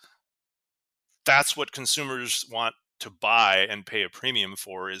zero. That's what consumers want to buy and pay a premium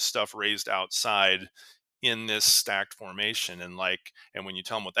for, is stuff raised outside in this stacked formation. And when you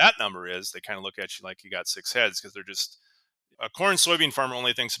tell them what that number is, they kind of look at you like you got six heads, because they're just, a corn soybean farmer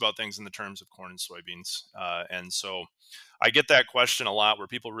only thinks about things in the terms of corn and soybeans. And so I get that question a lot, where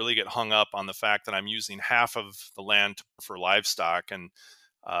people really get hung up on the fact that I'm using half of the land for livestock, and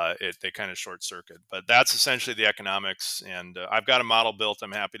they kind of short circuit. But that's essentially the economics. And I've got a model built.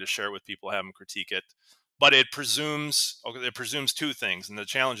 I'm happy to share it with people, have them critique it. But it presumes two things, and the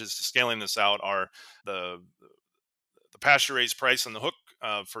challenges to scaling this out are the the pasture raised price on the hook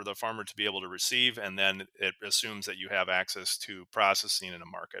for the farmer to be able to receive, and then it assumes that you have access to processing in a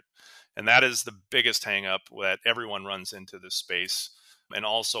market, and that is the biggest hangup that everyone runs into this space, and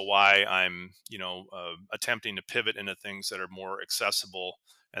also why I'm attempting to pivot into things that are more accessible,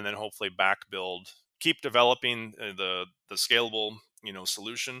 and then hopefully back build, keep developing the scalable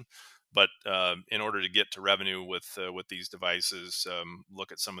solution. But in order to get to revenue with these devices,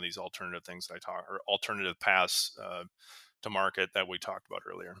 look at some of these alternative things that I talk, or alternative paths to market that we talked about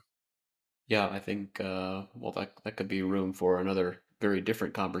earlier. Yeah, I think well that could be room for another very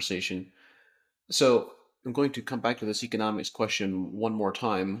different conversation. So I'm going to come back to this economics question one more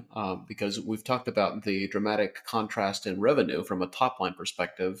time because we've talked about the dramatic contrast in revenue from a top line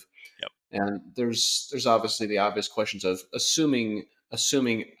perspective, Yep. and there's obviously the obvious questions of assuming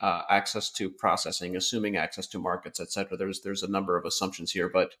access to processing, assuming access to markets, et cetera. There's a number of assumptions here,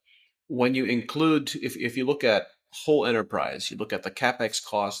 but when you include, if you look at whole enterprise, you look at the capex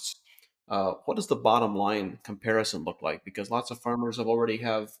costs. What does the bottom line comparison look like? Because lots of farmers have already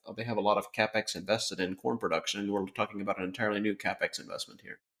have they have a lot of capex invested in corn production, and we're talking about an entirely new capex investment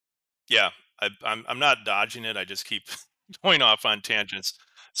here. Yeah, I'm not dodging it. I just keep going off on tangents.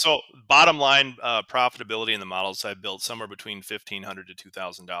 So bottom line, profitability in the models I built somewhere between $1,500 to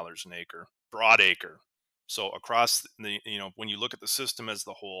 $2,000 an acre, broad acre. So across when you look at the system as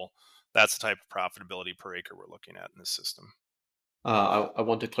the whole, that's the type of profitability per acre we're looking at in this system. I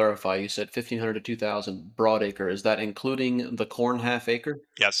want to clarify. You said 1,500 to 2,000 broad acre. Is that including the corn half acre?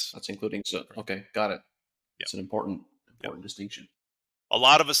 Yes. That's including. So Correct. okay, got it. Yep. It's an important Yep. important distinction. A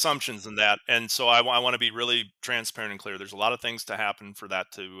lot of assumptions in that, and so I want to be really transparent and clear. There's a lot of things to happen for that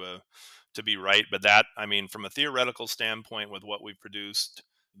to be right, but that, I mean, from a theoretical standpoint, with what we've produced,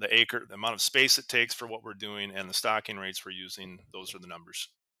 the amount of space it takes for what we're doing, and the stocking rates we're using, those are the numbers.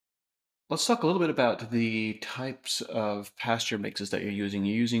 Let's talk a little bit about the types of pasture mixes that you're using.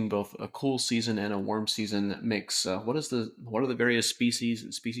 You're using both a cool season and a warm season mix. What are the various species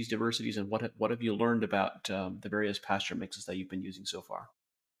and species diversities, and what have you learned about the various pasture mixes that you've been using so far?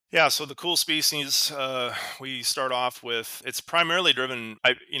 Yeah, so the cool species, we start off with. It's primarily driven.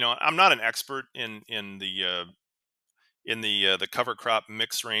 I'm not an expert in the cover crop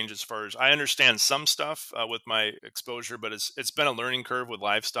mix range. As far as I understand some stuff with my exposure, but it's been a learning curve with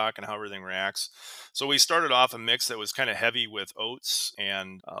livestock and how everything reacts. So we started off a mix that was kind of heavy with oats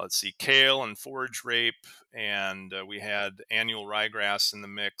and let's see, kale and forage rape, and we had annual ryegrass in the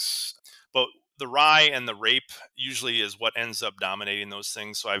mix. But the rye and the rape usually is what ends up dominating those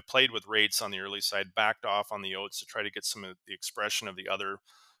things. So I've played with rates on the early side, backed off on the oats to try to get some of the expression of the other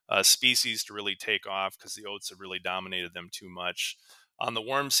species to really take off, because the oats have really dominated them too much. On the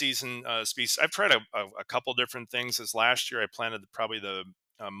warm season species, I've tried a couple different things. This last year, I planted probably the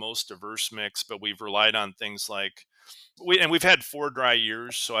most diverse mix, but we've relied on things like we've had 4 dry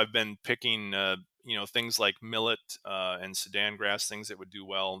years, so I've been picking things like millet and Sudan grass, things that would do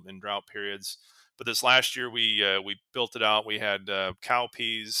well in drought periods. But this last year, we built it out. We had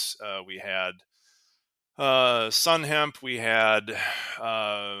cowpeas, we had sun hemp, we had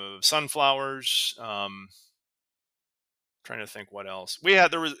sunflowers. Trying to think what else we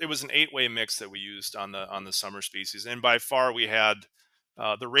had. It was an 8-way mix that we used on the summer species, and by far we had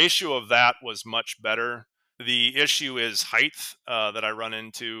the ratio of that was much better. The issue is height that I run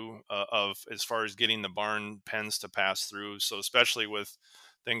into of as far as getting the barn pens to pass through. So especially with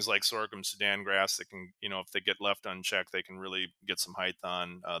things like sorghum, Sudan grass, that can, if they get left unchecked, they can really get some height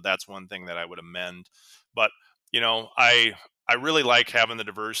on. That's one thing that I would amend. But I really like having the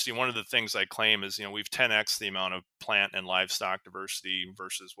diversity. One of the things I claim is, we've 10x the amount of plant and livestock diversity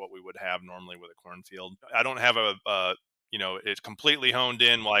versus what we would have normally with a cornfield. I don't have it's completely honed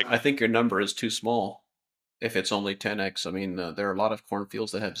in like. I think your number is too small. If it's only 10x, I mean, there are a lot of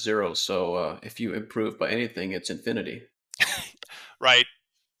cornfields that have zero. So if you improve by anything, it's infinity. Right,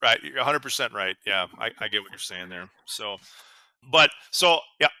 right. You're 100% right. Yeah, I get what you're saying there. So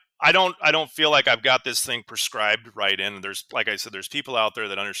yeah, I don't feel like I've got this thing prescribed right in. There's, like I said, there's people out there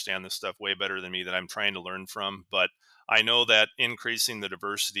that understand this stuff way better than me that I'm trying to learn from. But I know that increasing the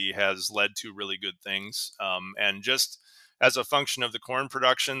diversity has led to really good things. And just as a function of the corn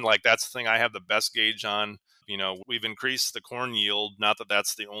production, like that's the thing I have the best gauge on. We've increased the corn yield. Not that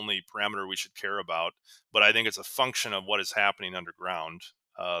that's the only parameter we should care about, but I think it's a function of what is happening underground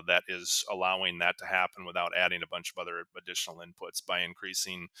that is allowing that to happen without adding a bunch of other additional inputs by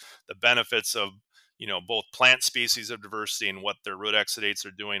increasing the benefits of both plant species of diversity and what their root exudates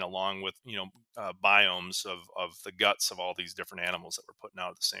are doing, along with biomes of the guts of all these different animals that we're putting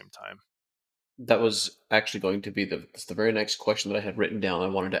out at the same time. That was actually going to be the very next question that I had written down. I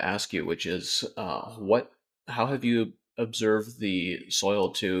wanted to ask you, which is, how have you observed the soil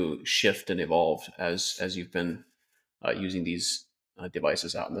to shift and evolve as you've been using these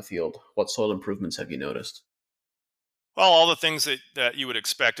devices out in the field? What soil improvements have you noticed? Well, all the things that you would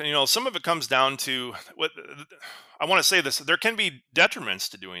expect, and some of it comes down to what I want to say. This, there can be detriments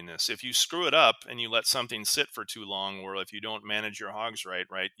to doing this if you screw it up and you let something sit for too long, or if you don't manage your hogs right.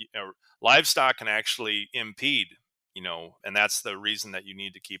 Right, livestock can actually impede, and that's the reason that you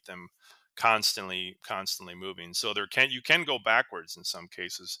need to keep them constantly moving. So you can go backwards in some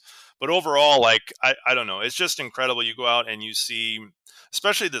cases, but overall, like I don't know, it's just incredible. You go out and you see,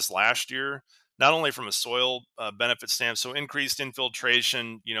 especially this last year, not only from a soil benefit standpoint, so increased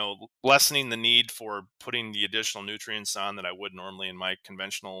infiltration, lessening the need for putting the additional nutrients on that I would normally in my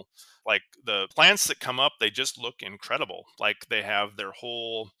conventional. Like the plants that come up, they just look incredible. Like they have their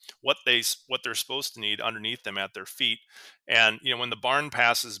whole what they're supposed to need underneath them at their feet. And when the barn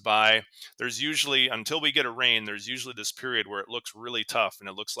passes by, there's usually, until we get a rain, there's usually this period where it looks really tough and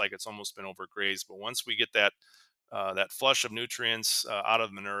it looks like it's almost been overgrazed. But once we get that flush of nutrients out of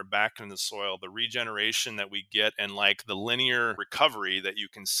the manure back into the soil, the regeneration that we get, and like the linear recovery that you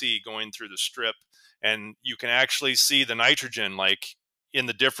can see going through the strip, and you can actually see the nitrogen, like in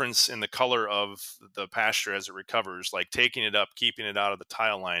the difference in the color of the pasture as it recovers, like taking it up, keeping it out of the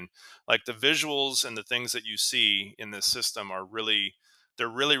tile line. Like the visuals and the things that you see in this system are really, they're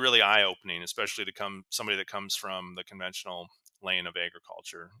really, really eye opening, especially to come somebody that comes from the conventional lane of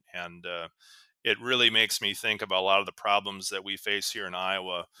agriculture. And it really makes me think about a lot of the problems that we face here in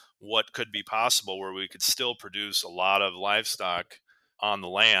Iowa. What could be possible where we could still produce a lot of livestock on the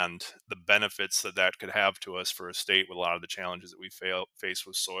land, the benefits that that could have to us for a state with a lot of the challenges that we face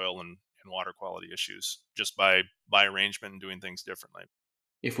with soil and water quality issues, just by arrangement and doing things differently.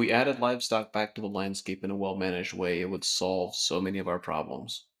 If we added livestock back to the landscape in a well-managed way, it would solve so many of our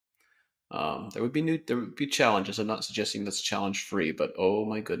problems. There would be challenges. I'm not suggesting that's challenge free, but oh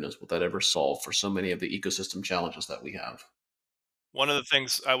my goodness, will that ever solve for so many of the ecosystem challenges that we have? One of the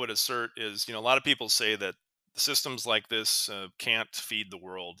things I would assert is, a lot of people say that systems like this can't feed the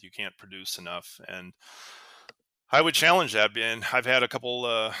world. You can't produce enough. And I would challenge that. And I've had a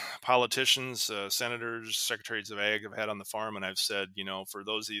couple politicians, senators, secretaries of ag I've had on the farm, and I've said, for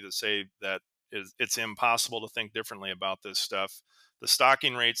those of you that say that it's impossible to think differently about this stuff, the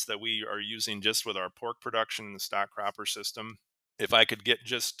stocking rates that we are using just with our pork production in the stock cropper system, if I could get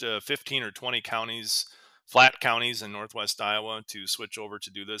just 15 or 20 counties, flat counties in Northwest Iowa to switch over to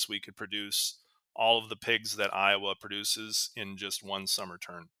do this, we could produce all of the pigs that Iowa produces in just one summer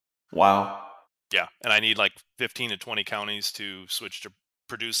turn. Wow. Yeah, and I need like 15 to 20 counties to switch to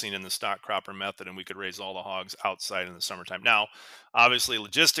producing in the stock cropper method, and we could raise all the hogs outside in the summertime. Now, obviously,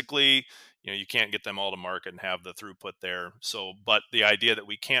 logistically, you can't get them all to market and have the throughput there. So, but the idea that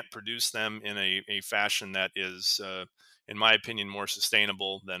we can't produce them in a fashion that is, in my opinion, more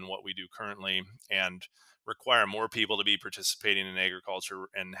sustainable than what we do currently, and require more people to be participating in agriculture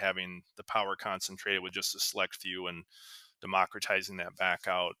and having the power concentrated with just a select few, and democratizing that back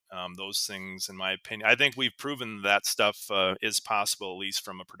out. Those things, in my opinion, I think we've proven that stuff is possible, at least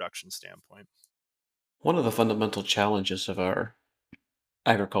from a production standpoint. One of the fundamental challenges of our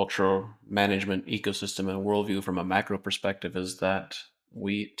agricultural management ecosystem and worldview from a macro perspective is that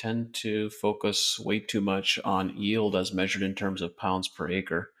we tend to focus way too much on yield as measured in terms of pounds per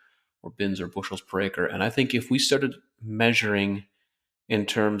acre or bins or bushels per acre. And I think if we started measuring in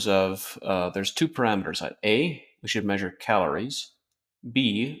terms of, there's two parameters. A, we should measure calories.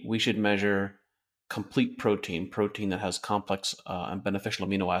 B, we should measure complete protein, protein that has complex and beneficial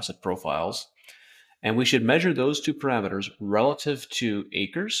amino acid profiles. And we should measure those two parameters relative to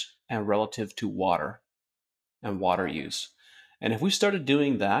acres and relative to water and water use. And if we started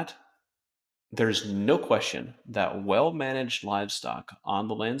doing that, there's no question that well managed livestock on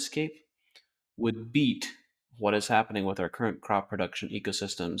the landscape would beat what is happening with our current crop production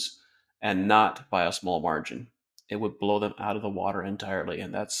ecosystems, and not by a small margin. It would blow them out of the water entirely,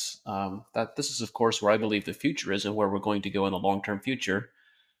 and that. This is, of course, where I believe the future is and where we're going to go in the long-term future.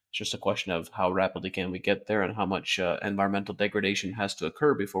 It's just a question of how rapidly can we get there and how much environmental degradation has to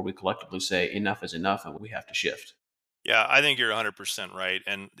occur before we collectively say enough is enough and we have to shift. Yeah, I think you're 100% right.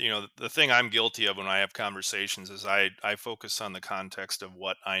 And the thing I'm guilty of when I have conversations is I focus on the context of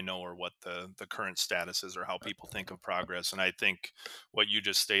what I know or what the current status is or how people think of progress. And I think what you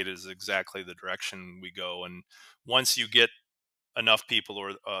just stated is exactly the direction we go. And once you get enough people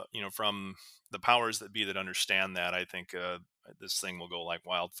or from the powers that be that understand that, I think this thing will go like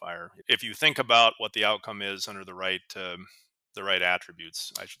wildfire. If you think about what the outcome is under the right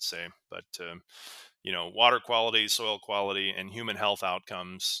attributes, I should say. But water quality, soil quality, and human health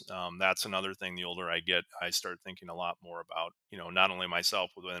outcomes. That's another thing. The older I get, I start thinking a lot more about, not only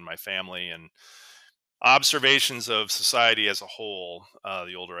myself, but within my family and observations of society as a whole.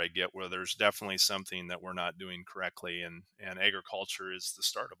 The older I get, where there's definitely something that we're not doing correctly, and agriculture is the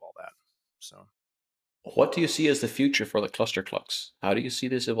start of all that. So. What do you see as the future for the cluster clucks? How do you see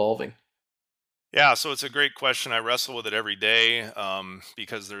this evolving? Yeah, so it's a great question. I wrestle with it every day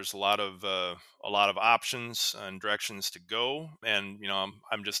because there's a lot of options and directions to go, and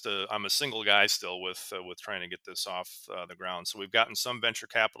I'm a single guy still with trying to get this off the ground. So we've gotten some venture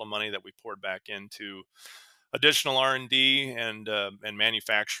capital money that we poured back into additional R&D and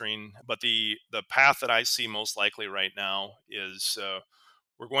manufacturing, but the path that I see most likely right now is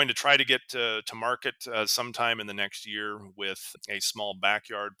we're going to try to get to market sometime in the next year with a small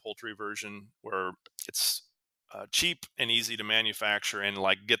backyard poultry version where it's cheap and easy to manufacture and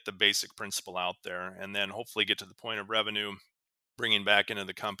like get the basic principle out there, and then hopefully get to the point of revenue, bringing back into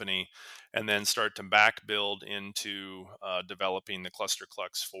the company, and then start to back build into developing the cluster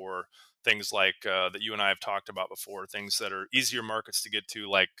clucks for things that you and I have talked about before, things that are easier markets to get to,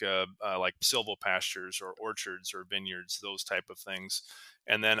 like silvopastures or orchards or vineyards, those type of things.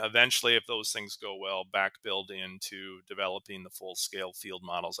 And then eventually, if those things go well, back build into developing the full scale field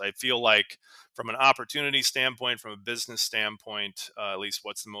models. I feel like from an opportunity standpoint, from a business standpoint, at least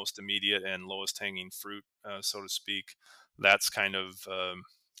what's the most immediate and lowest hanging fruit, so to speak, that's kind of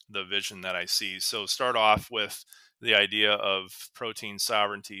the vision that I see. So start off with the idea of protein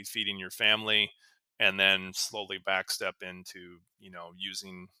sovereignty, feeding your family, and then slowly backstep into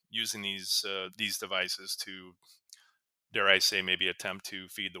using these devices to, dare I say, maybe attempt to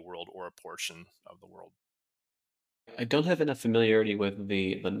feed the world or a portion of the world. I don't have enough familiarity with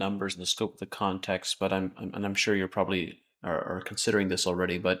the numbers and the scope of the context, but I'm sure you're probably are considering this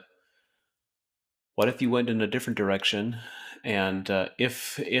already. But what if you went in a different direction, and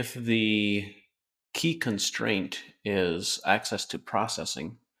if the key constraint is access to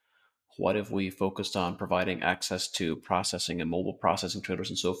processing, what if we focused on providing access to processing and mobile processing trailers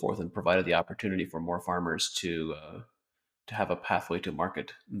and so forth, and provided the opportunity for more farmers to have a pathway to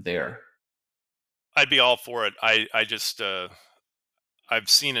market there? I'd be all for it. I just I've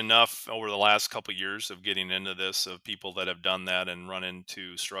seen enough over the last couple years of getting into this of people that have done that and run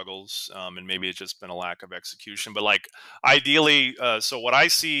into struggles, and maybe it's just been a lack of execution. But like ideally, so what I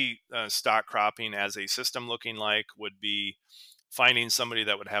see stock cropping as a system looking like would be finding somebody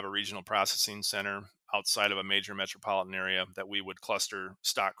that would have a regional processing center outside of a major metropolitan area that we would cluster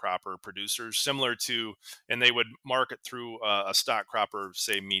stock cropper producers similar to, and they would market through a stock cropper,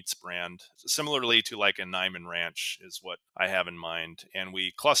 say, meats brand, similarly to like a Nyman Ranch is what I have in mind. And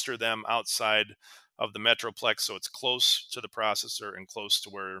we cluster them outside of the metroplex, so it's close to the processor and close to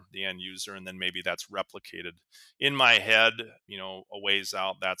where the end user, and then maybe that's replicated in my head, a ways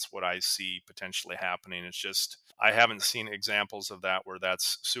out. That's what I see potentially happening. It's just I haven't seen examples of that where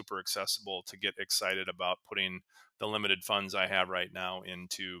that's super accessible to get excited about putting the limited funds I have right now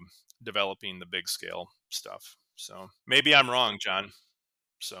into developing the big scale stuff. So maybe I'm wrong, John.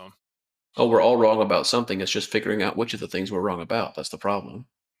 So Oh, we're all wrong about something. It's just figuring out which of the things we're wrong about. That's the problem.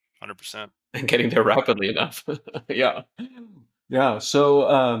 100%. And getting there rapidly enough. Yeah. Yeah.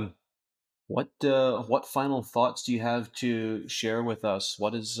 So, what final thoughts do you have to share with us?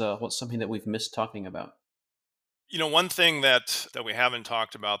 What's something that we've missed talking about? One thing that we haven't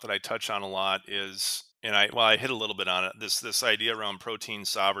talked about that I touch on a lot is, and I hit a little bit on it, this idea around protein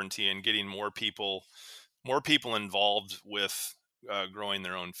sovereignty and getting more people involved with growing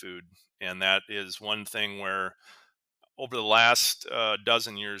their own food. And that is one thing where over the last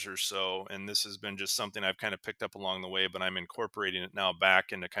dozen years or so, and this has been just something I've kind of picked up along the way, but I'm incorporating it now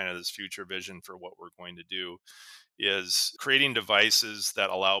back into kind of this future vision for what we're going to do, is creating devices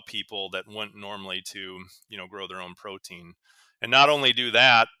that allow people that wouldn't normally to, grow their own protein. And not only do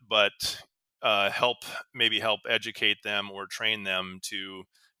that, but help, maybe help educate them or train them to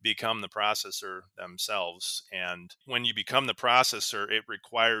become the processor themselves. And when you become the processor, it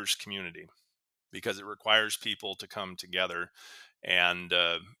requires community, because it requires people to come together and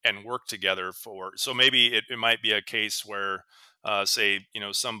work together for. So maybe it might be a case where say,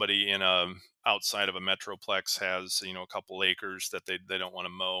 somebody in a outside of a metroplex has, a couple acres that they don't want to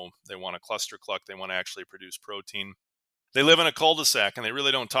mow. They want to cluster cluck. They want to actually produce protein. They live in a cul-de-sac and they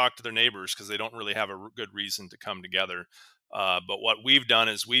really don't talk to their neighbors because they don't really have a good reason to come together. But what we've done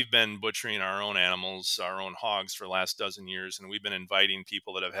is we've been butchering our own animals, our own hogs, for the last dozen years, and we've been inviting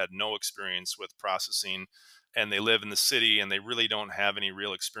people that have had no experience with processing, and they live in the city and they really don't have any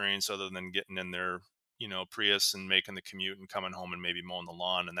real experience other than getting in their, Prius and making the commute and coming home and maybe mowing the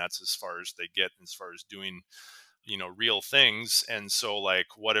lawn, and that's as far as they get as far as doing, real things. And so, like,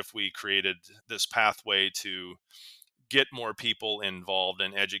 what if we created this pathway to get more people involved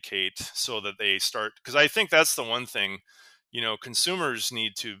and educate so that they start, because I think that's the one thing, consumers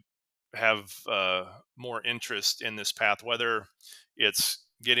need to have more interest in this path, whether it's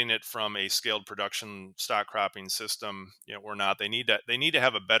getting it from a scaled production stock cropping system, or not. They need to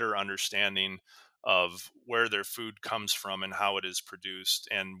have a better understanding of where their food comes from and how it is produced,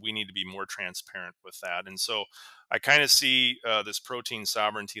 and we need to be more transparent with that. And so I kind of see this protein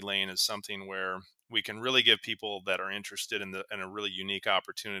sovereignty lane as something where we can really give people that are interested in a really unique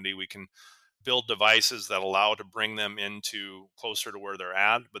opportunity. We can build devices that allow to bring them into closer to where they're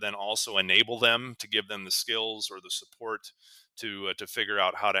at, but then also enable them to give them the skills or the support to figure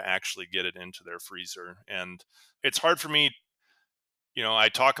out how to actually get it into their freezer. And it's hard for me. I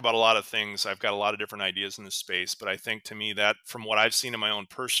talk about a lot of things. I've got a lot of different ideas in this space, but I think, to me, that from what I've seen in my own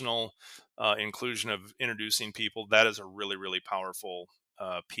personal inclusion of introducing people, that is a really, really powerful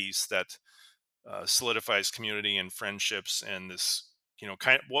piece that solidifies community and friendships. And this,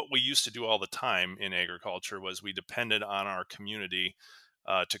 kind of what we used to do all the time in agriculture was we depended on our community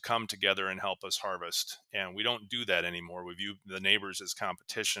to come together and help us harvest, and we don't do that anymore. We view the neighbors as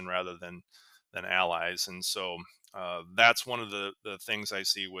competition rather than allies. And so that's one of the things I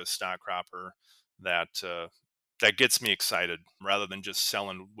see with stock cropper that that gets me excited, rather than just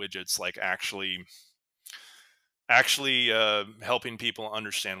selling widgets, like actually helping people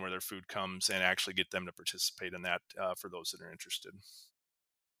understand where their food comes and actually get them to participate in that, for those that are interested.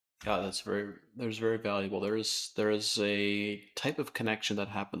 Yeah, there's very valuable. There is a type of connection that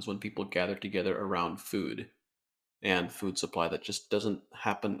happens when people gather together around food and food supply that just doesn't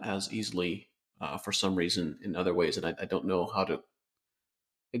happen as easily for some reason in other ways. And I don't know how to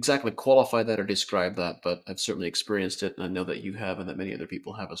exactly qualify that or describe that, but I've certainly experienced it, and I know that you have, and that many other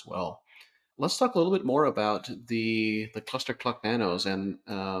people have as well. Let's talk a little bit more about the cluster cluck nanos, and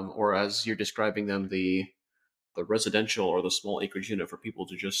or as you're describing them, the residential or the small acreage unit for people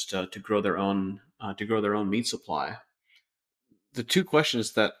to just to grow their own meat supply. The two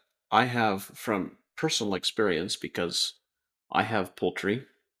questions that I have from personal experience, because I have poultry,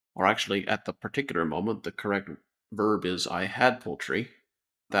 or actually at the particular moment, the correct verb is I had poultry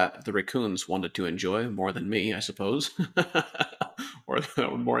that the raccoons wanted to enjoy more than me, I suppose, or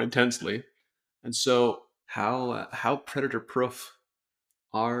more intensely. And so, how predator proof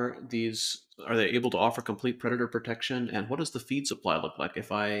are these? Are they able to offer complete predator protection? And what does the feed supply look like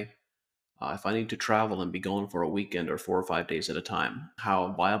if I need to travel and be gone for a weekend or 4 or 5 days at a time?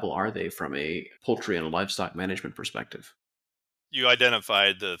 How viable are they from a poultry and livestock management perspective? You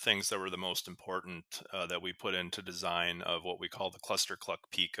identified the things that were the most important that we put into design of what we call the Cluster Cluck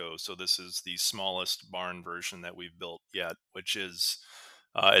Pico. So this is the smallest barn version that we've built yet, which is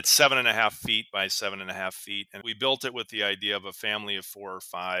it's 7.5 feet by 7.5 feet, and we built it with the idea of a family of 4 or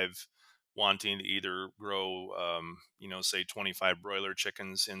 5 wanting to either grow, say 25 broiler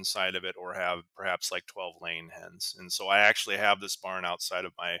chickens inside of it, or have perhaps like 12 laying hens. And so I actually have this barn outside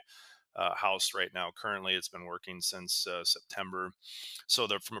of my house right now. Currently, it's been working since September. So,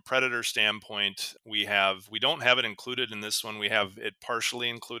 from a predator standpoint, we don't have it included in this one. We have it partially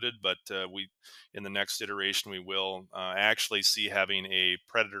included, but we in the next iteration we will. I actually see having a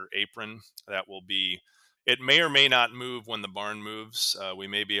predator apron that will be It may or may not move when the barn moves. We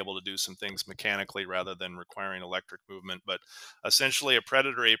may be able to do some things mechanically rather than requiring electric movement, but essentially a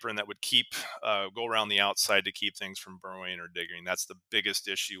predator apron that would go around the outside to keep things from burrowing or digging. That's the biggest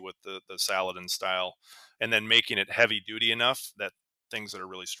issue with the Saladin style. And then making it heavy duty enough that things that are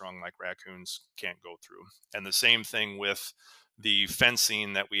really strong like raccoons can't go through. And the same thing with the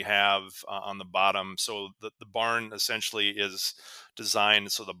fencing that we have on the bottom. So the barn essentially is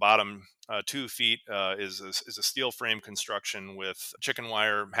designed so the bottom 2 feet is a steel frame construction with chicken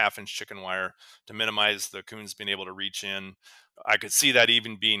wire, half-inch chicken wire, to minimize the coons being able to reach in. I could see that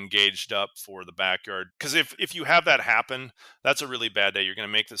even being gauged up for the backyard, because if you have that happen, that's a really bad day. You're going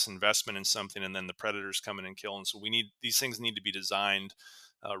to make this investment in something, and then the predators come in and kill. And so these things need to be designed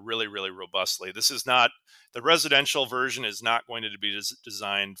really, really robustly. This is not the residential version is not going to be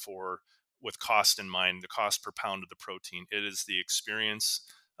designed with cost in mind, the cost per pound of the protein. It is the experience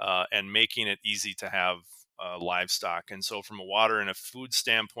and making it easy to have livestock. And so, from a water and a food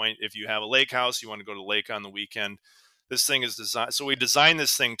standpoint, if you have a lake house, you want to go to the lake on the weekend. This thing is designed. So we designed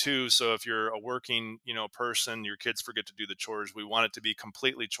this thing too. So if you're a working, person, your kids forget to do the chores. We want it to be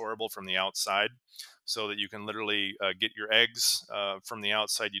completely choreable from the outside, so that you can literally get your eggs from the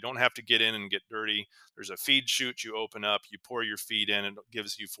outside. You don't have to get in and get dirty. There's a feed chute you open up, you pour your feed in, and it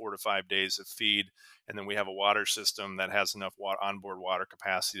gives you 4 to 5 days of feed. And then we have a water system that has enough onboard water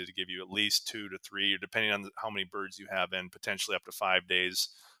capacity to give you at least 2 to 3, or depending on how many birds you have in, potentially up to 5 days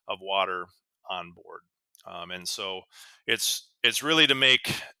of water on board. And so it's really to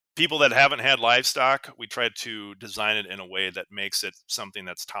make people that haven't had livestock, we try to design it in a way that makes it something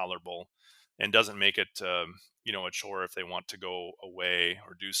that's tolerable and doesn't make it a chore if they want to go away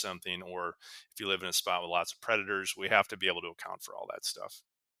or do something, or if you live in a spot with lots of predators. We have to be able to account for all that stuff.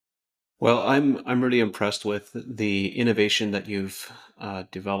 Well, I'm really impressed with the innovation that you've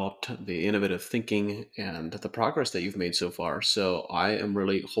developed, the innovative thinking, and the progress that you've made so far. So I am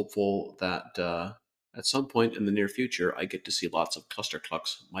really hopeful that at some point in the near future, I get to see lots of cluster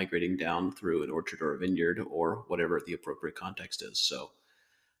clucks migrating down through an orchard or a vineyard or whatever the appropriate context is. So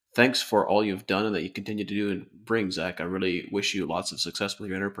thanks for all you've done and that you continue to do and bring, Zach. I really wish you lots of success with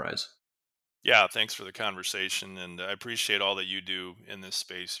your enterprise. Yeah, thanks for the conversation, and I appreciate all that you do in this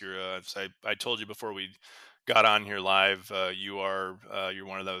space. As I told you before we got on here live, you're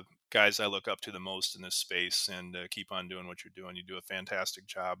one of the guys I look up to the most in this space, and keep on doing what you're doing. You do a fantastic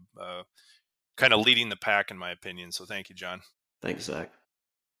job, kind of leading the pack, in my opinion. So thank you, John. Thanks, Zach.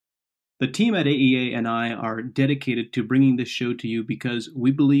 The team at AEA and I are dedicated to bringing this show to you because we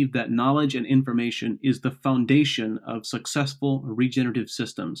believe that knowledge and information is the foundation of successful regenerative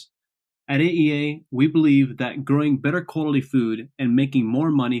systems. At AEA, we believe that growing better quality food and making more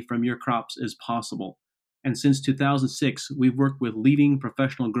money from your crops is possible. And since 2006, we've worked with leading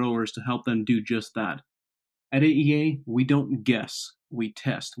professional growers to help them do just that. At AEA, we don't guess, we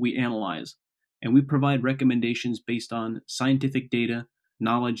test, we analyze, and we provide recommendations based on scientific data,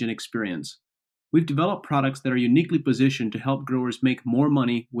 knowledge, and experience. We've developed products that are uniquely positioned to help growers make more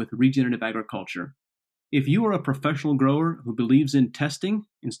money with regenerative agriculture. If you are a professional grower who believes in testing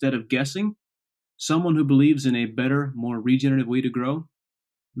instead of guessing, someone who believes in a better, more regenerative way to grow,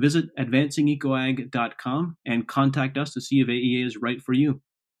 visit advancingecoag.com and contact us to see if AEA is right for you.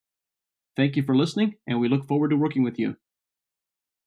 Thank you for listening, and we look forward to working with you.